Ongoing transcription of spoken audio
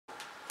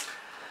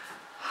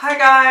Hi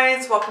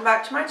guys, welcome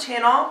back to my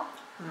channel.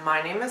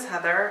 My name is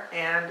Heather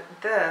and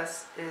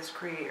this is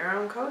Create Your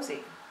Own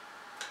Cozy.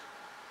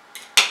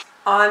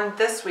 On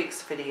this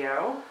week's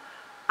video,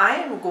 I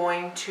am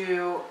going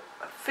to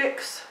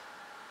fix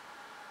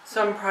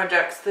some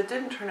projects that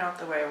didn't turn out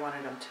the way I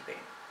wanted them to be.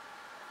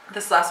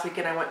 This last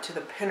weekend I went to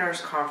the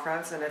Pinners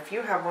Conference, and if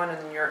you have one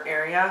in your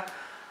area,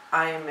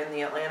 I am in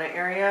the Atlanta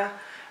area,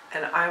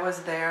 and I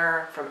was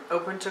there from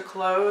open to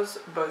close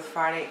both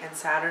Friday and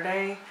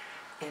Saturday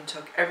and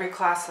took every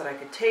class that I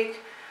could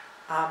take.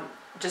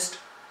 Just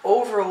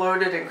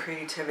overloaded in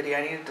creativity.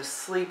 I needed to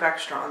sleep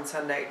extra on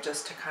Sunday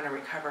just to kind of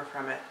recover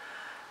from it.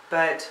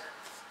 But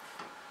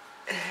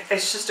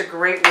it's just a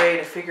great way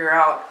to figure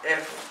out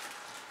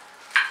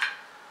if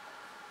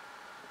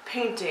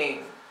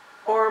painting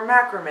or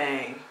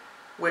macrame,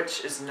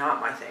 which is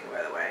not my thing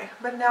by the way,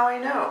 but now I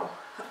know.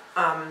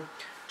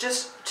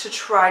 Just to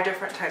try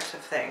different types of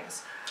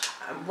things.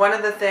 One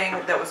of the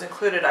things that was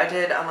included, I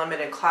did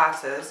unlimited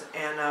classes,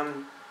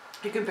 and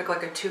you can pick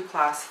like a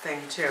 2-class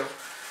thing too.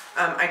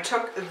 I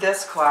took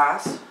this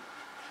class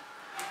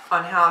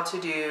on how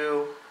to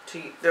do,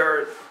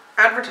 they're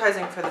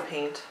advertising for the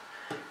paint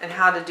and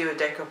how to do a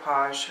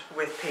decoupage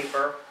with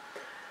paper.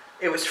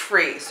 It was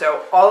free,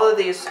 so all of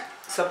these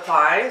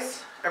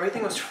supplies,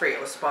 everything was free,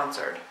 it was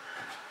sponsored.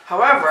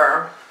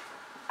 However,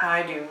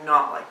 I do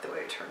not like the way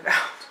it turned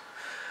out.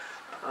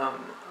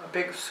 A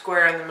big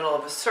square in the middle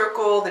of a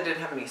circle. They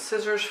didn't have any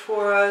scissors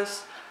for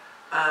us.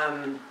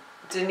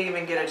 Didn't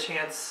even get a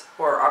chance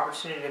or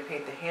opportunity to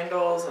paint the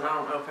handles, and I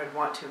don't know if I'd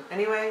want to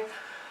anyway.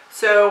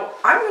 So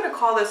I'm going to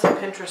call this a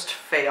Pinterest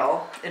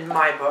fail in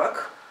my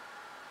book,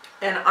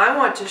 and I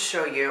want to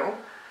show you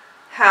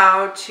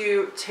how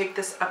to take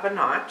this up a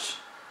notch.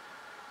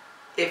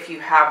 If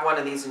you have one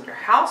of these in your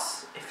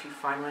house, if you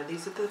find one of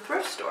these at the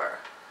thrift store,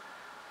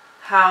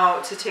 how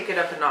to take it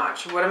up a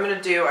notch. What I'm going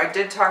to do, I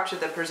did talk to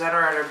the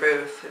presenter at her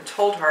booth and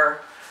told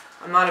her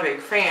I'm not a big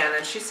fan,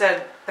 and she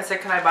said, I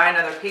said, can I buy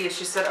another piece?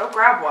 She said, oh,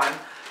 grab one.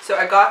 So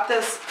I got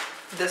this.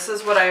 This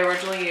is what I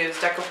originally used,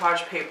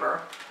 decoupage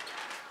paper.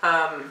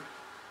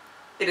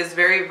 It is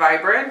very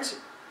vibrant.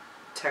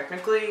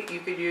 Technically, you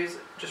could use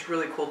just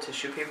really cool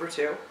tissue paper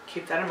too.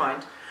 Keep that in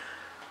mind.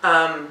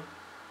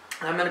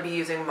 I'm going to be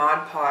using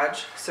Mod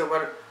Podge. So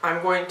what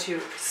I'm going to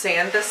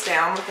sand this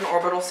down with an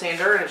orbital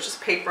sander, and it's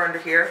just paper under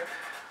here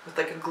with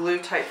like a glue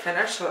type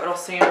finish, so it'll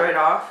sand right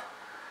off.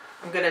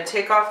 I'm going to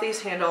take off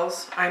these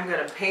handles. I'm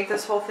going to paint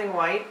this whole thing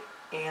white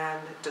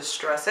and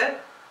distress it.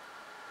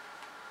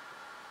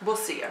 We'll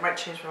see. I might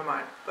change my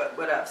mind, but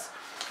what else?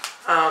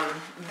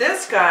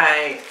 This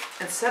guy,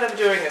 instead of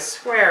doing a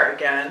square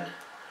again,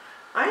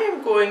 I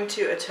am going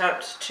to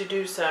attempt to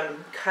do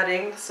some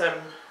cutting, some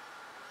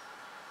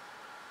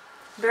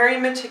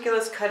very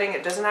meticulous cutting.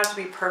 It doesn't have to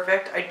be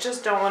perfect. I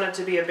just don't want it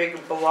to be a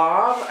big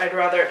blob. I'd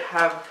rather it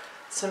have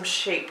some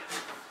shape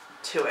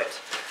to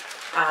it.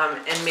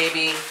 And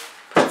maybe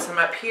put some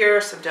up here,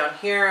 some down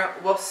here.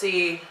 We'll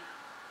see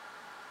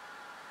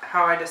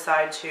how I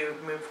decide to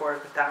move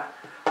forward with that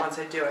once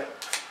I do it.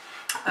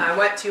 I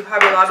went to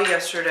Hobby Lobby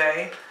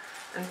yesterday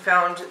and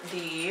found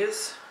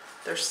these.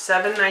 They're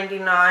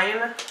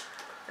 $7.99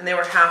 and they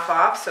were half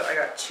off, so I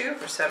got 2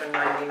 for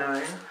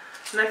 $7.99.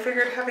 And I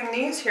figured having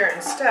these here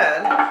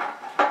instead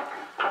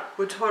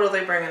would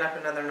totally bring it up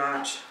another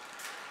notch.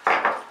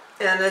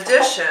 In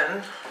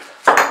addition,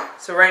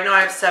 so right now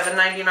I have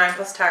 $7.99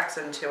 plus tax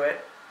into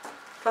it,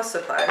 plus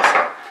supplies.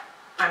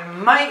 I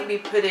might be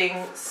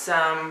putting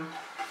some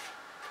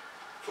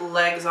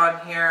legs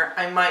on here.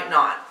 I might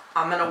not.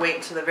 I'm going to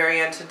wait to the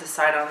very end to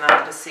decide on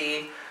that, to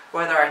see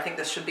whether I think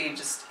this should be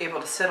just able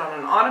to sit on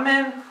an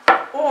ottoman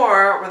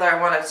or whether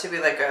I want it to be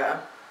like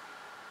a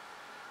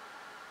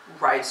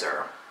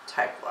riser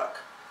type look.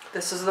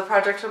 This is the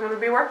project I'm going to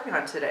be working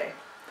on today.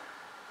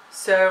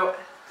 So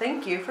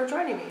thank you for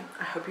joining me.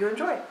 I hope you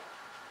enjoy.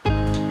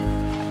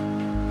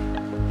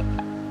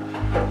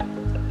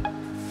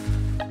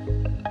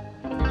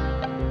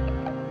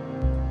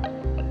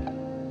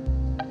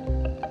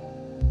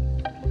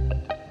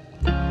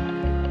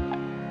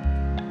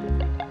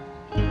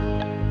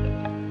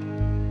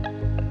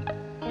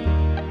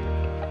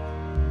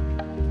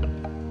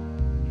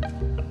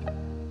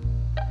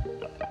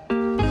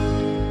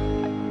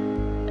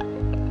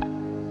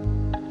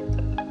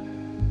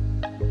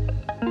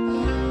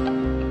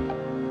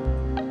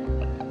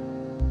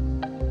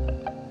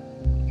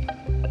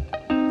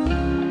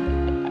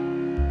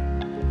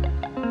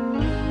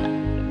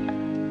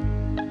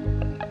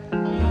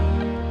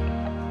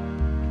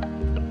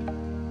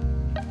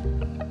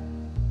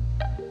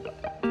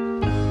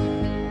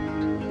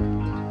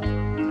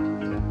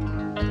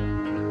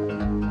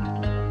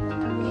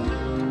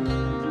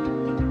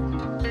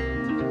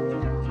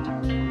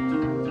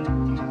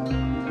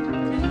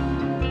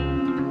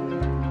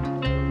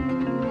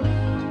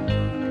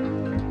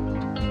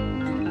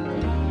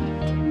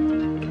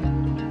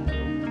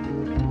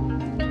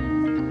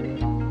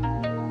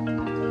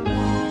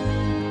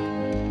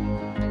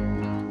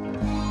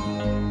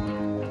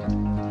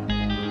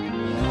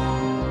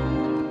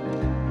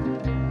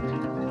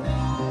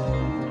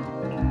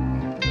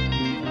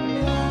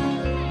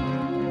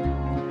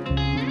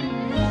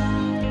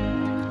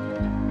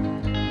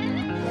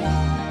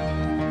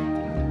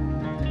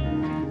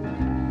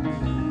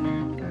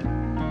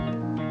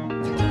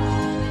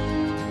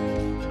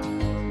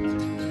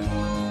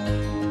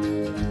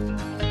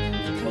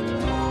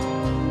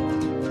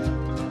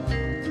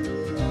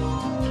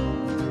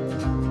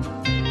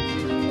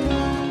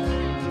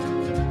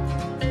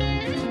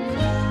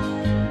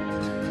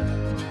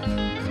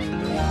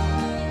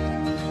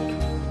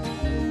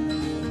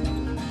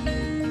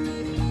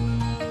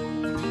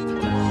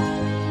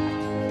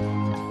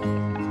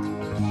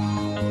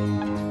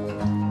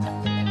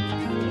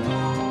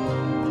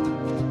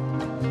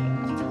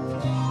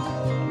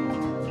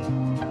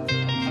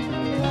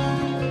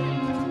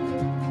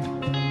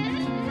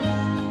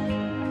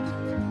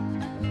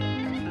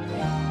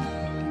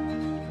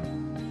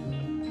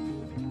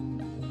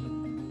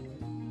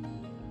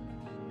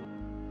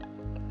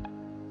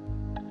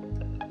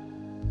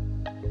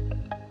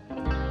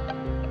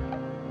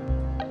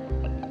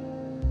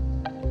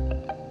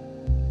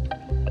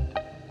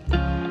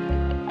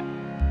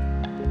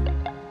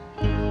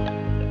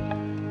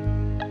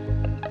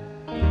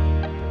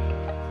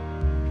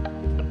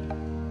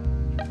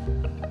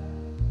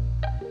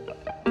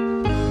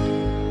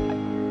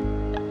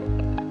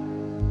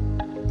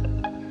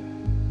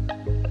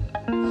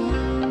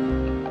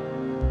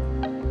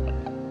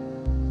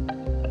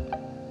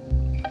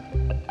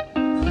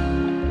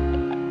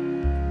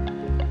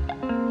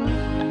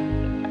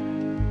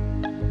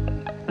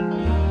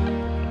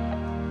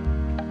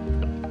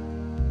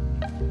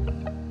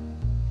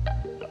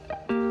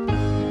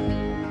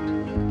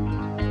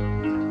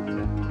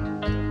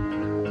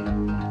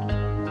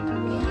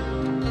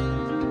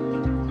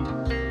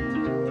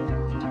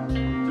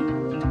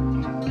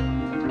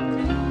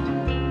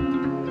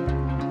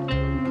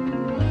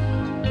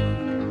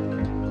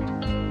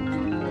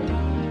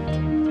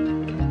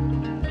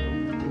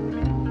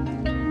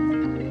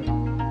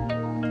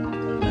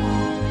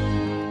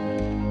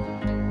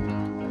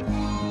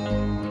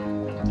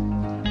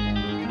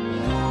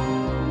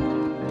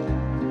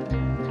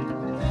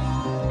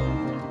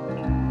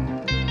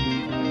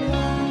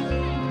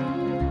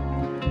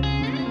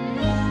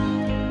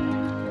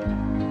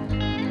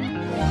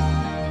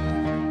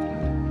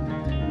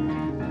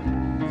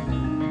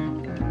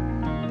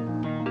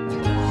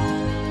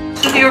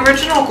 The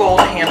original gold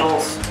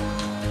handles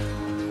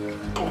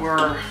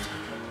were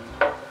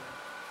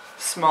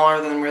smaller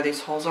than where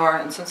these holes are,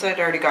 and since I'd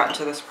already gotten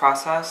to this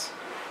process,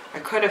 I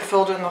could have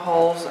filled in the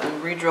holes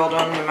and re-drilled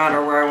them no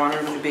matter where I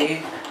wanted them to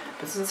be,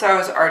 but since I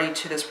was already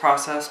to this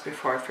process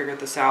before I figured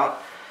this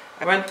out,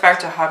 I went back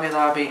to Hobby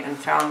Lobby and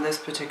found this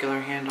particular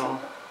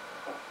handle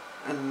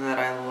that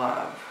I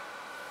love.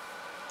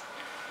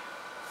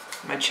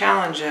 My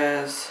challenge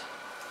is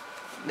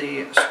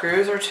the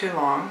screws are too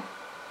long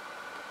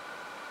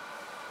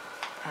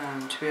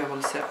to be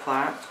able to sit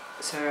flat,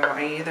 so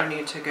I either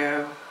need to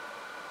go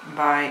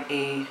buy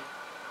a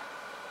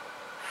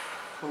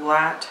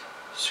flat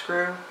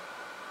screw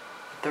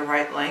at the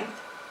right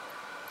length,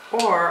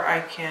 or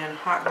I can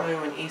hot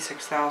glue an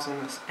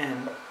E6000 this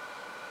in.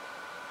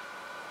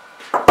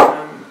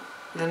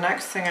 The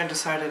next thing I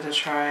decided to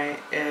try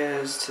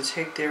is to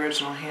take the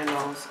original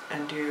handles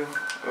and do,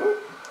 oh,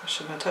 I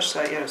shouldn't have touched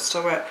that yet, it's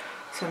still wet,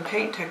 some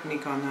paint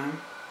technique on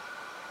them.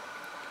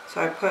 So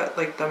I put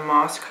like the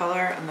moss color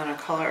and then a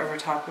color over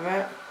top of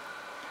it.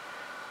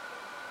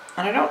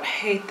 And I don't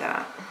hate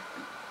that,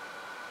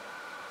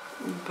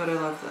 but I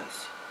love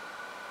this.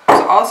 I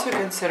was also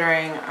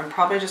considering, I'm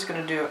probably just going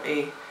to do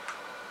a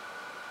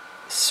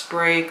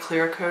spray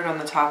clear coat on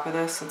the top of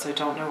this since I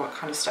don't know what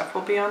kind of stuff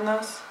will be on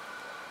this.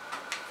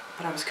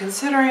 But I was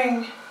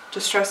considering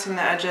distressing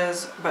the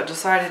edges, but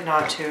decided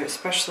not to,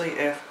 especially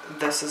if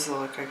this is the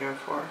look I go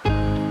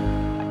for.